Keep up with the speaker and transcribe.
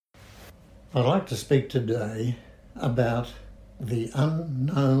I'd like to speak today about the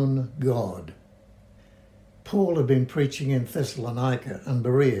unknown God. Paul had been preaching in Thessalonica and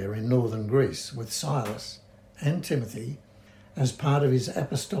Berea in northern Greece with Silas and Timothy as part of his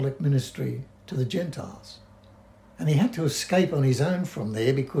apostolic ministry to the Gentiles. And he had to escape on his own from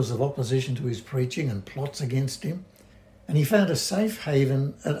there because of opposition to his preaching and plots against him. And he found a safe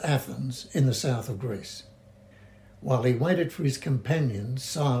haven at Athens in the south of Greece. While he waited for his companions,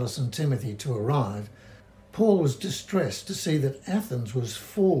 Silas and Timothy, to arrive, Paul was distressed to see that Athens was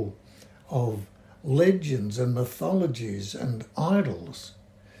full of legends and mythologies and idols.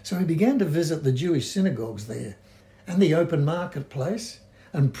 So he began to visit the Jewish synagogues there and the open marketplace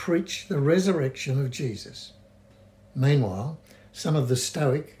and preach the resurrection of Jesus. Meanwhile, some of the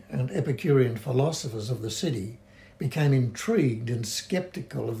Stoic and Epicurean philosophers of the city became intrigued and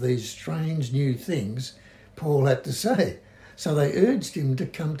sceptical of these strange new things Paul had to say, so they urged him to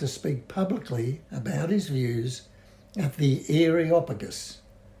come to speak publicly about his views at the Areopagus,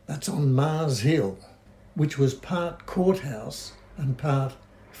 that's on Mars Hill, which was part courthouse and part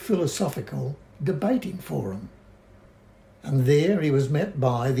philosophical debating forum. And there he was met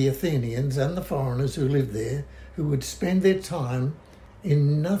by the Athenians and the foreigners who lived there, who would spend their time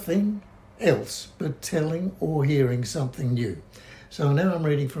in nothing else but telling or hearing something new. So now I'm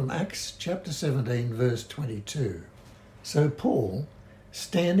reading from Acts chapter 17, verse 22. So Paul,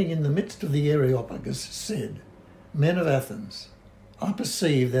 standing in the midst of the Areopagus, said, "Men of Athens, I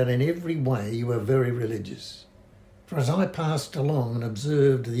perceive that in every way you are very religious. For as I passed along and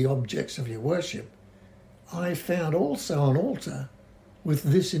observed the objects of your worship, I found also an altar with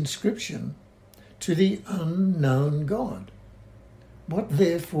this inscription, 'To the unknown God.' What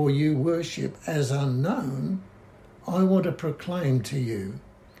therefore you worship as unknown, I want to proclaim to you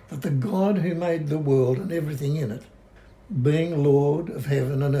that the God who made the world and everything in it, being Lord of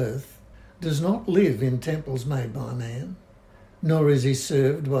heaven and earth, does not live in temples made by man, nor is he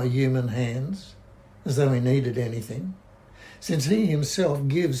served by human hands as though he needed anything, since he himself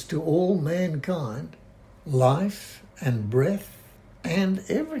gives to all mankind life and breath and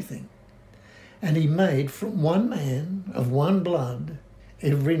everything. And he made from one man of one blood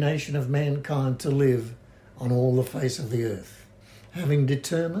every nation of mankind to live on all the face of the earth, having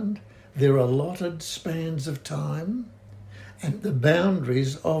determined their allotted spans of time and the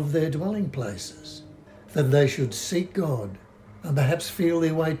boundaries of their dwelling places, that they should seek God and perhaps feel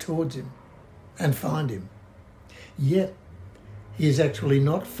their way towards him and find him. Yet he is actually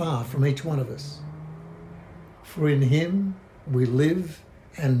not far from each one of us. For in him we live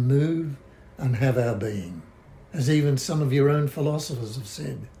and move and have our being, as even some of your own philosophers have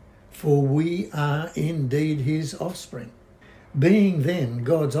said, for we are indeed his offspring. Being then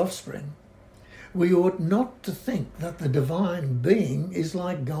God's offspring, we ought not to think that the divine being is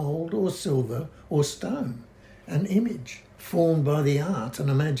like gold or silver or stone, an image formed by the art and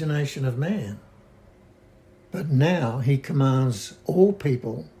imagination of man. But now he commands all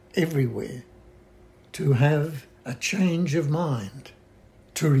people everywhere to have a change of mind,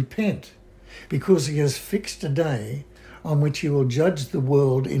 to repent, because he has fixed a day on which he will judge the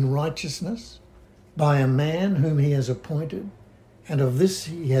world in righteousness by a man whom he has appointed, and of this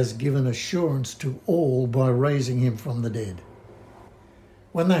he has given assurance to all by raising him from the dead."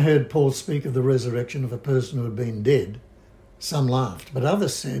 When they heard Paul speak of the resurrection of a person who had been dead, some laughed, but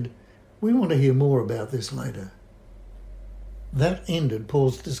others said, "We want to hear more about this later." That ended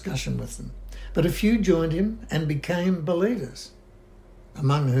Paul's discussion with them, but a few joined him and became believers,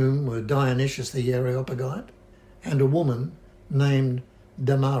 among whom were Dionysius the Areopagite and a woman named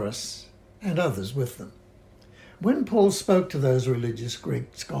Damaris, and others with them. When Paul spoke to those religious Greek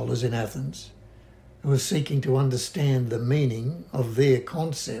scholars in Athens, who were seeking to understand the meaning of their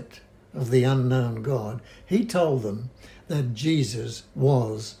concept of the unknown God, he told them that Jesus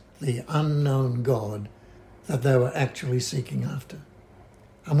was the unknown God that they were actually seeking after.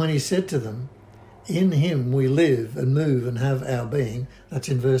 And when he said to them, "In him we live and move and have our being," that's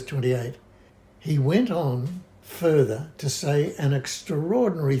in verse 28, he went on further to say an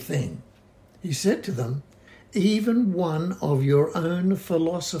extraordinary thing. He said to them, "Even one of your own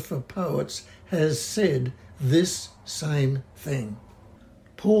philosopher poets has said this same thing."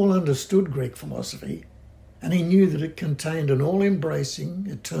 Paul understood Greek philosophy, and he knew that it contained an all-embracing,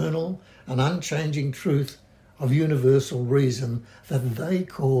 eternal and unchanging truth of universal reason that they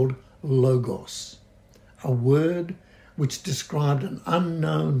called logos, a word which described an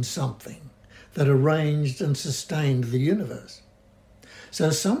unknown something that arranged and sustained the universe. So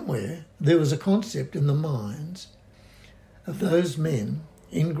somewhere there was a concept in the minds of those men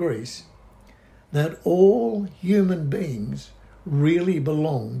in Greece that all human beings really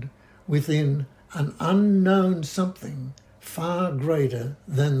belonged within an unknown something far greater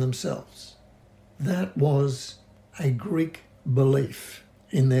than themselves. That was a Greek belief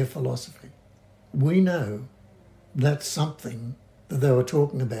in their philosophy. We know that something that they were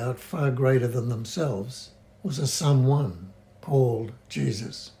talking about, far greater than themselves, was a someone called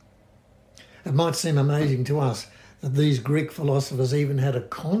Jesus. It might seem amazing to us that these Greek philosophers even had a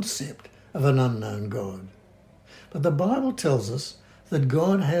concept of an unknown God. But the Bible tells us that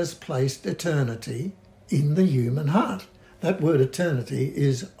God has placed eternity in the human heart. That word eternity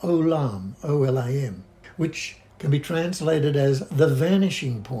is olam, O-L-A-M, which can be translated as the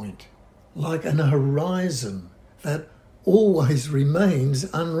vanishing point, like an horizon that always remains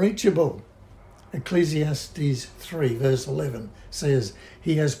unreachable. Ecclesiastes 3 verse 11 says,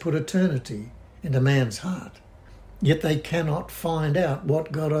 "He has put eternity into man's heart, yet they cannot find out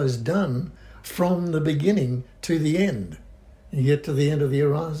what God has done from the beginning to the end." You get to the end of the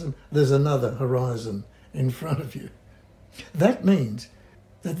horizon, there's another horizon in front of you. That means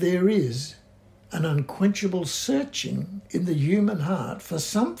that there is an unquenchable searching in the human heart for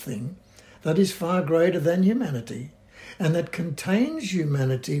something that is far greater than humanity and that contains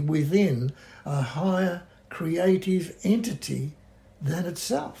humanity within a higher creative entity than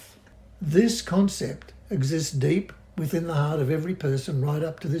itself. This concept exists deep within the heart of every person right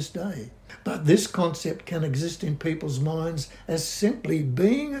up to this day. But this concept can exist in people's minds as simply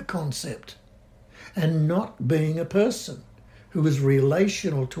being a concept and not being a person who is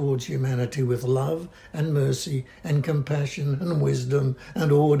relational towards humanity with love and mercy and compassion and wisdom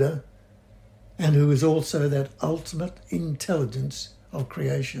and order, and who is also that ultimate intelligence of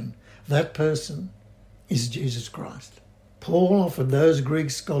creation. That person is Jesus Christ. Paul offered those Greek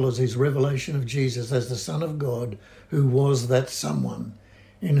scholars his revelation of Jesus as the Son of God, who was that someone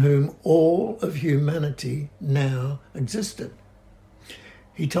in whom all of humanity now existed.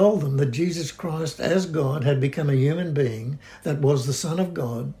 He told them that Jesus Christ as God had become a human being that was the Son of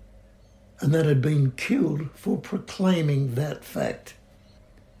God and that had been killed for proclaiming that fact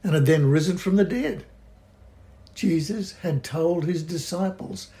and had then risen from the dead. Jesus had told his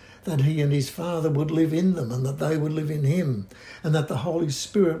disciples that he and his Father would live in them and that they would live in him, and that the Holy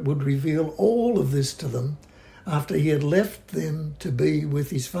Spirit would reveal all of this to them after he had left them to be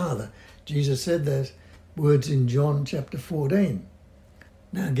with his Father. Jesus said that words in John chapter 14.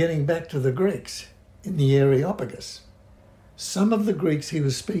 Now, getting back to the Greeks in the Areopagus, some of the Greeks he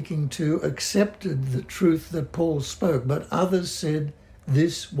was speaking to accepted the truth that Paul spoke, but others said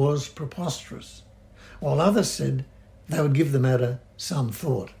this was preposterous, while others said they would give the matter some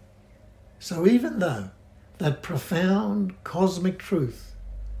thought. So even though that profound cosmic truth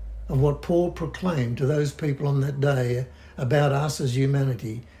of what Paul proclaimed to those people on that day about us as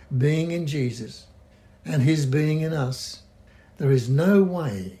humanity being in Jesus and his being in us, there is no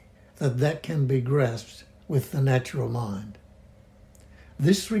way that that can be grasped with the natural mind.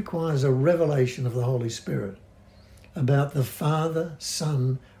 This requires a revelation of the Holy Spirit about the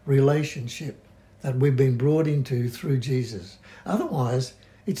Father-Son relationship that we've been brought into through Jesus. Otherwise,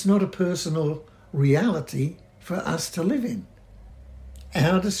 it's not a personal reality for us to live in.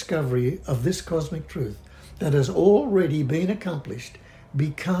 Our discovery of this cosmic truth that has already been accomplished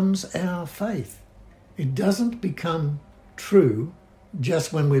becomes our faith. It doesn't become true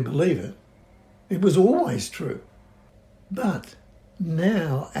just when we believe it. It was always true. But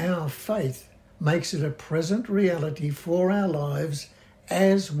now our faith makes it a present reality for our lives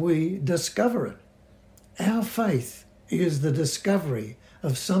as we discover it. Our faith is the discovery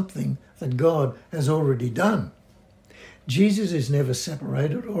of something that God has already done. Jesus is never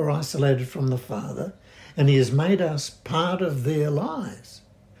separated or isolated from the Father, and he has made us part of their lives.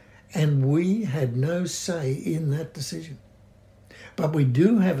 And we had no say in that decision. But we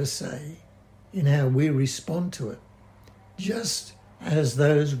do have a say in how we respond to it, just as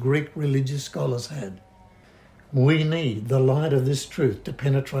those Greek religious scholars had. We need the light of this truth to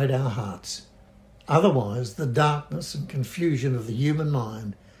penetrate our hearts. Otherwise, the darkness and confusion of the human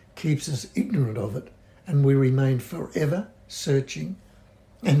mind keeps us ignorant of it, and we remain forever searching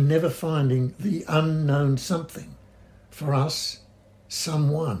and never finding the unknown something for us,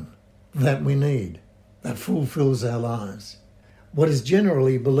 someone that we need, that fulfills our lives. What is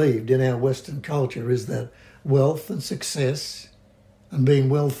generally believed in our Western culture is that wealth and success and being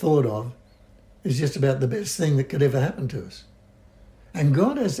well thought of is just about the best thing that could ever happen to us. And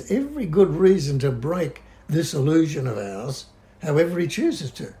God has every good reason to break this illusion of ours, however he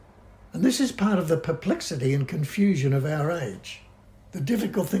chooses to. And this is part of the perplexity and confusion of our age. The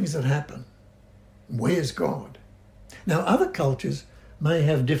difficult things that happen. Where's God? Now, other cultures may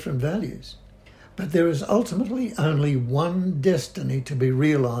have different values, But there is ultimately only one destiny to be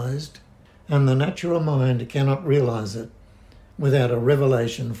realised, and the natural mind cannot realise it without a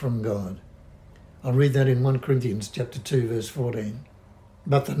revelation from God. I'll read that in 1 Corinthians chapter 2, verse 14.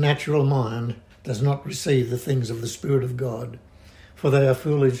 But the natural mind does not receive the things of the Spirit of God, for they are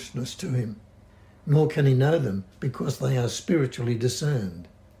foolishness to him, nor can he know them, because they are spiritually discerned.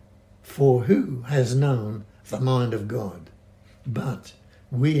 For who has known the mind of God? But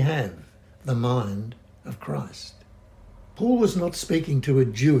we have the mind of Christ. Paul was not speaking to a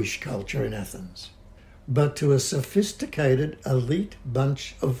Jewish culture in Athens, but to a sophisticated, elite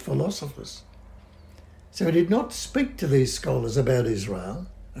bunch of philosophers. So he did not speak to these scholars about Israel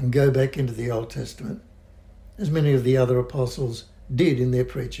and go back into the Old Testament, as many of the other apostles did in their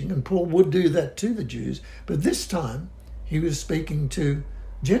preaching, and Paul would do that to the Jews, but this time he was speaking to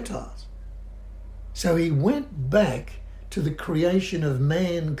Gentiles. So he went back to the creation of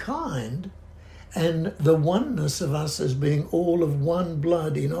mankind and the oneness of us as being all of one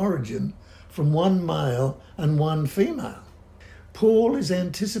blood in origin, from one male and one female. Paul is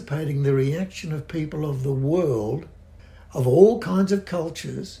anticipating the reaction of people of the world, of all kinds of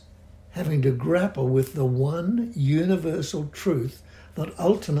cultures, having to grapple with the one universal truth that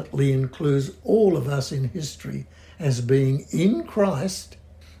ultimately includes all of us in history as being in Christ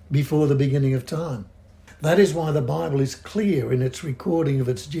before the beginning of time. That is why the Bible is clear in its recording of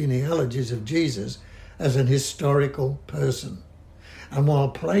its genealogies of Jesus as an historical person. And while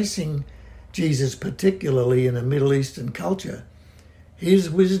placing Jesus particularly in a Middle Eastern culture, his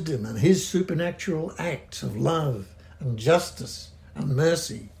wisdom and his supernatural acts of love and justice and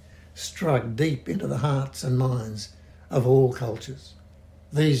mercy struck deep into the hearts and minds of all cultures.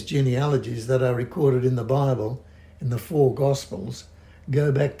 These genealogies that are recorded in the Bible, in the four Gospels,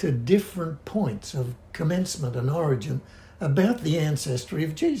 go back to different points of commencement and origin about the ancestry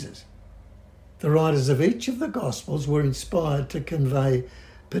of Jesus. The writers of each of the Gospels were inspired to convey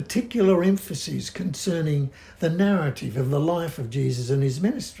particular emphases concerning the narrative of the life of Jesus and his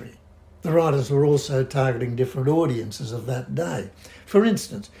ministry. The writers were also targeting different audiences of that day. For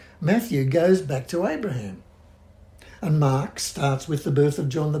instance, Matthew goes back to Abraham, and Mark starts with the birth of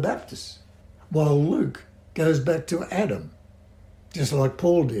John the Baptist, while Luke goes back to Adam, just like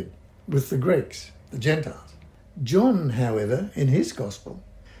Paul did with the Greeks, the Gentiles. John, however, in his Gospel,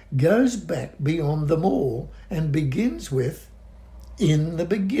 goes back beyond them all and begins with, "In the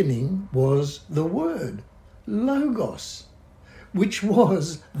beginning was the Word, Logos," which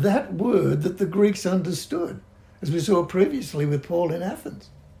was that word that the Greeks understood, as we saw previously with Paul in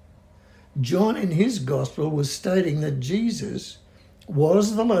Athens. John in his Gospel was stating that Jesus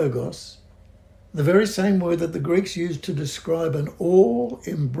was the Logos, the very same word that the Greeks used to describe an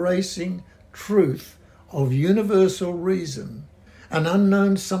all-embracing truth of universal reason, an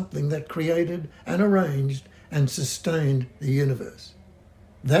unknown something that created and arranged and sustained the universe.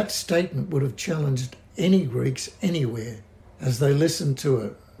 That statement would have challenged any Greeks anywhere as they listened to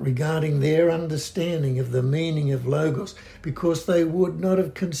it regarding their understanding of the meaning of Logos, because they would not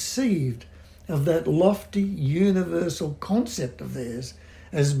have conceived of that lofty universal concept of theirs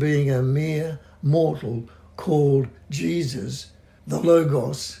as being a mere mortal called Jesus, the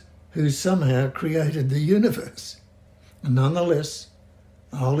Logos, who somehow created the universe. And nonetheless,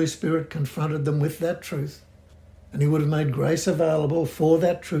 the Holy Spirit confronted them with that truth, and he would have made grace available for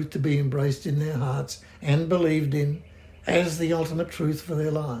that truth to be embraced in their hearts and believed in as the ultimate truth for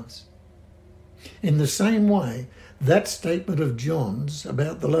their lives. In the same way, that statement of John's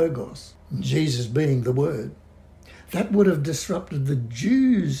about the Logos, Jesus being the Word, that would have disrupted the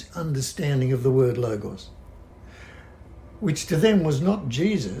Jews' understanding of the word Logos, which to them was not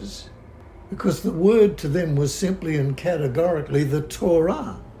Jesus, because the word to them was simply and categorically the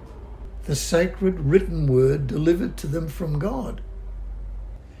Torah, the sacred written word delivered to them from God.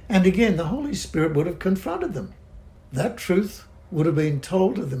 And again, the Holy Spirit would have confronted them. That truth would have been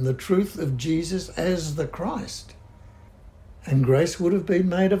told to them, the truth of Jesus as the Christ. And grace would have been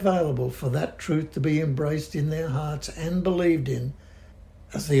made available for that truth to be embraced in their hearts and believed in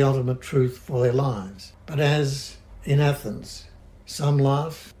as the ultimate truth for their lives. But as in Athens, some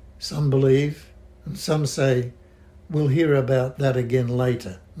laugh, some believe, and some say, "We'll hear about that again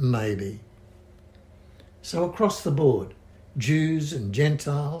later, maybe." So across the board, Jews and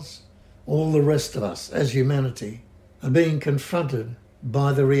Gentiles, all the rest of us as humanity, are being confronted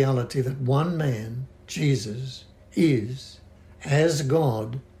by the reality that one man, Jesus, is, as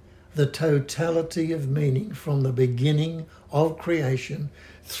God, the totality of meaning from the beginning of creation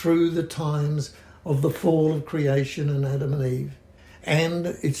through the times of the fall of creation and Adam and Eve, and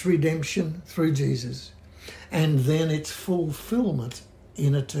its redemption through Jesus, and then its fulfillment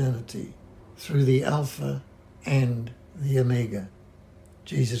in eternity through the Alpha and the Omega,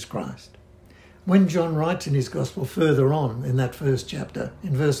 Jesus Christ. When John writes in his Gospel further on in that first chapter,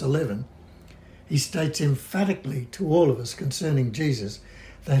 in verse 11, he states emphatically to all of us concerning Jesus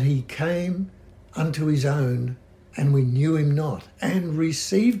that he came unto his own, and we knew him not, and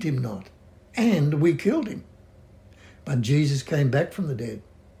received him not, and we killed him. But Jesus came back from the dead,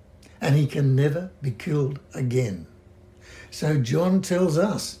 and he can never be killed again. So John tells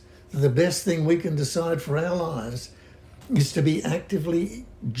us that the best thing we can decide for our lives is to be actively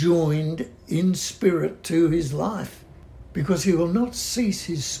joined in spirit to his life, because he will not cease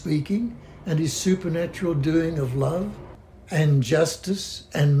his speaking and his supernatural doing of love and justice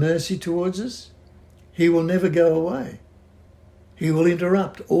and mercy towards us. He will never go away. He will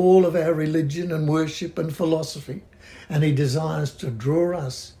interrupt all of our religion and worship and philosophy, and he desires to draw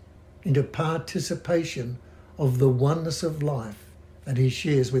us into participation of the oneness of life that he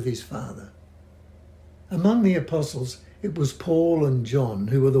shares with his Father. Among the apostles, it was Paul and John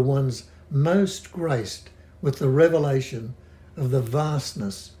who were the ones most graced with the revelation of the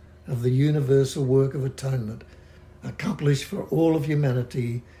vastness of the universal work of atonement accomplished for all of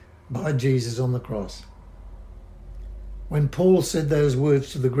humanity by Jesus on the cross. When Paul said those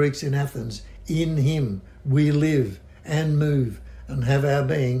words to the Greeks in Athens, "In him we live and move and have our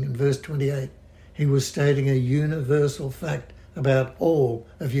being," in verse 28, he was stating a universal fact about all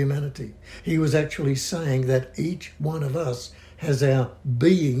of humanity. He was actually saying that each one of us has our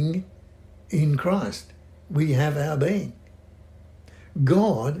being in Christ. We have our being.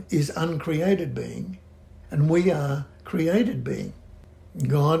 God is uncreated being, and we are created being.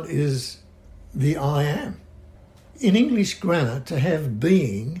 God is the I am. In English grammar, to have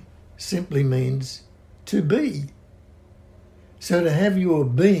being simply means to be. So to have your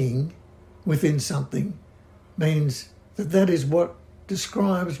being within something means that is what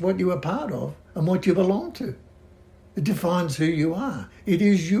describes what you are part of and what you belong to. It defines who you are. It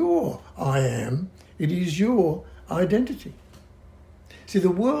is your I am. It is your identity. See,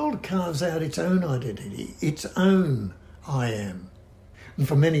 the world carves out its own identity, its own I am. And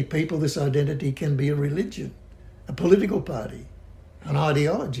for many people, this identity can be a religion, a political party, an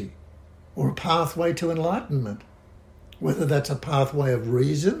ideology, or a pathway to enlightenment, whether that's a pathway of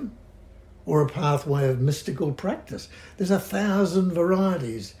reason or a pathway of mystical practice. There's 1,000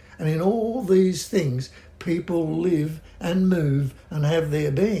 varieties, and in all these things, people live and move and have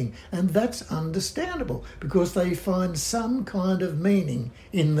their being. And that's understandable because they find some kind of meaning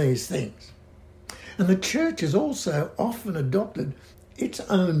in these things. And the church has also often adopted its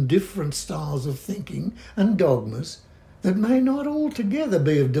own different styles of thinking and dogmas that may not altogether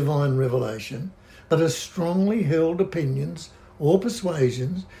be of divine revelation, but are strongly held opinions or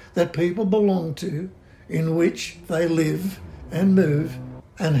persuasions that people belong to, in which they live and move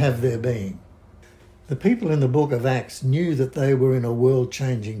and have their being. The people in the book of Acts knew that they were in a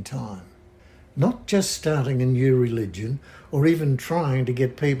world-changing time, not just starting a new religion or even trying to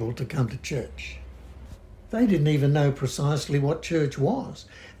get people to come to church. They didn't even know precisely what church was.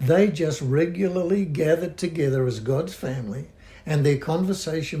 They just regularly gathered together as God's family, and their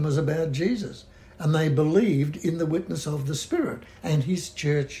conversation was about Jesus. And they believed in the witness of the Spirit, and his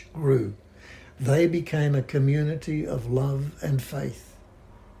church grew. They became a community of love and faith,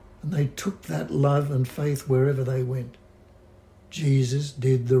 and they took that love and faith wherever they went. Jesus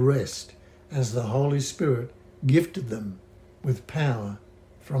did the rest as the Holy Spirit gifted them with power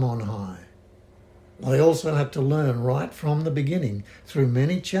from on high. They also had to learn right from the beginning, through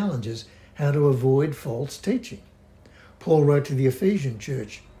many challenges, how to avoid false teaching. Paul wrote to the Ephesian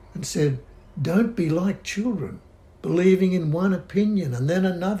church and said, "Don't be like children, believing in one opinion and then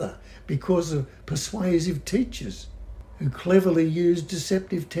another because of persuasive teachers who cleverly use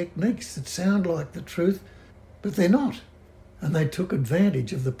deceptive techniques that sound like the truth, but they're not." And they took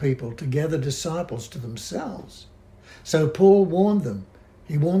advantage of the people to gather disciples to themselves. So Paul warned them.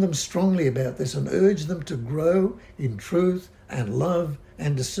 He warned them strongly about this and urged them to grow in truth and love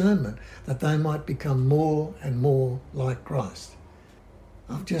and discernment, that they might become more and more like Christ.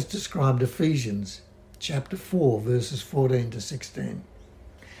 I've just described Ephesians chapter 4, verses 14 to 16.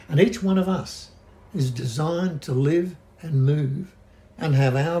 And each one of us is designed to live and move and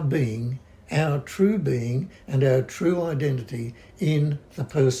have our being, our true being and our true identity in the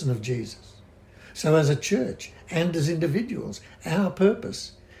person of Jesus. So as a church and as individuals, our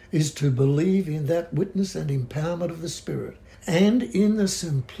purpose is to believe in that witness and empowerment of the Spirit and in the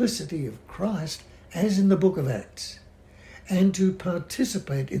simplicity of Christ as in the book of Acts, and to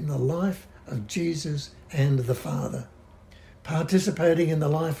participate in the life of Jesus and the Father. Participating in the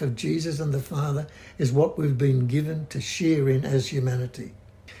life of Jesus and the Father is what we've been given to share in as humanity.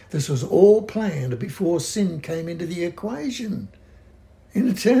 This was all planned before sin came into the equation. In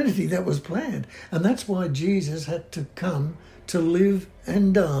eternity, that was planned. And that's why Jesus had to come to live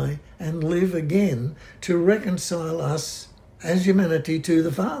and die and live again to reconcile us as humanity to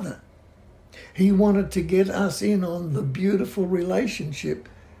the Father. He wanted to get us in on the beautiful relationship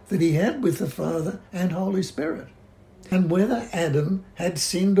that he had with the Father and Holy Spirit. And whether Adam had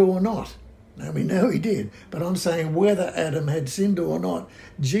sinned or not, now we know he did, but I'm saying whether Adam had sinned or not,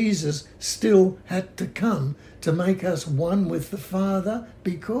 Jesus still had to come to make us one with the Father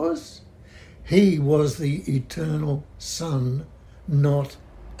because he was the eternal Son, not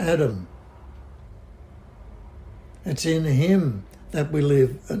Adam. It's in him that we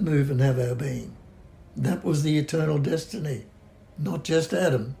live and move and have our being. That was the eternal destiny, not just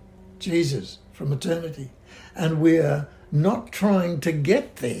Adam, Jesus from eternity. And we are not trying to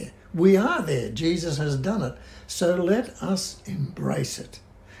get there. We are there. Jesus has done it. So let us embrace it.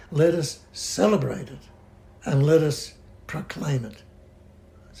 Let us celebrate it. And let us proclaim it.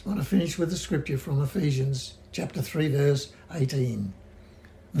 I just want to finish with the scripture from Ephesians chapter 3, verse 18.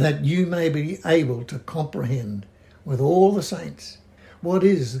 That you may be able to comprehend with all the saints what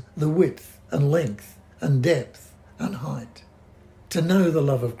is the width and length and depth and height. To know the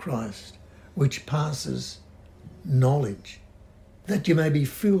love of Christ, which passes knowledge, that you may be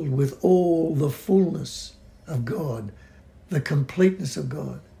filled with all the fullness of God, the completeness of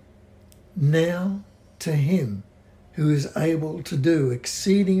God. Now to him who is able to do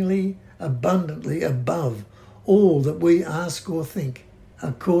exceedingly abundantly above all that we ask or think,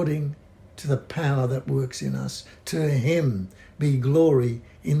 according to the power that works in us. To him be glory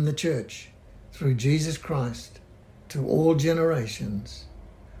in the church, through Jesus Christ, to all generations,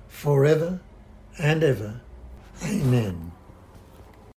 forever and ever. Amen.